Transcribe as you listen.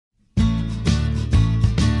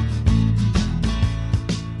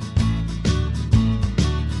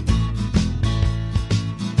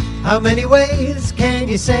How many ways can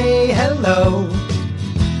you say hello?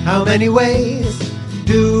 How many ways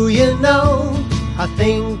do you know? I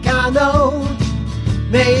think I know,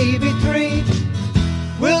 maybe 3.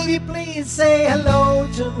 Will you please say hello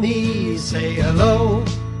to me? Say hello.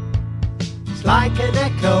 It's like an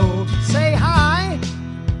echo. Say hi.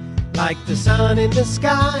 Like the sun in the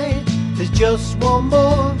sky. There's just one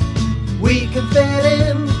more we can fit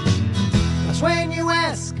in. That's when you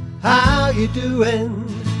ask, how you doing?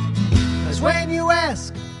 That's when you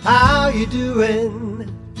ask, how you doing?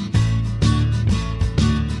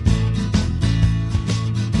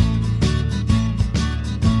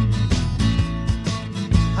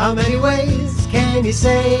 How many ways can you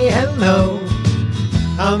say hello?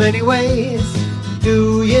 How many ways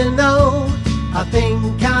do you know? I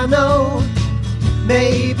think I know,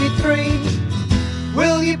 maybe 3.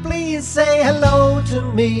 Will you please say hello to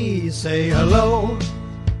me? Say hello.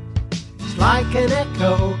 It's like an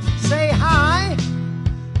echo. Say hi.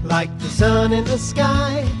 Like the sun in the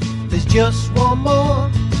sky. There's just one more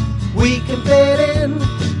we can fit in.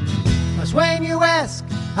 That's when you ask,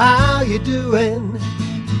 how you doing?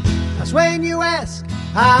 That's when you ask,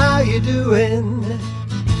 how you doing?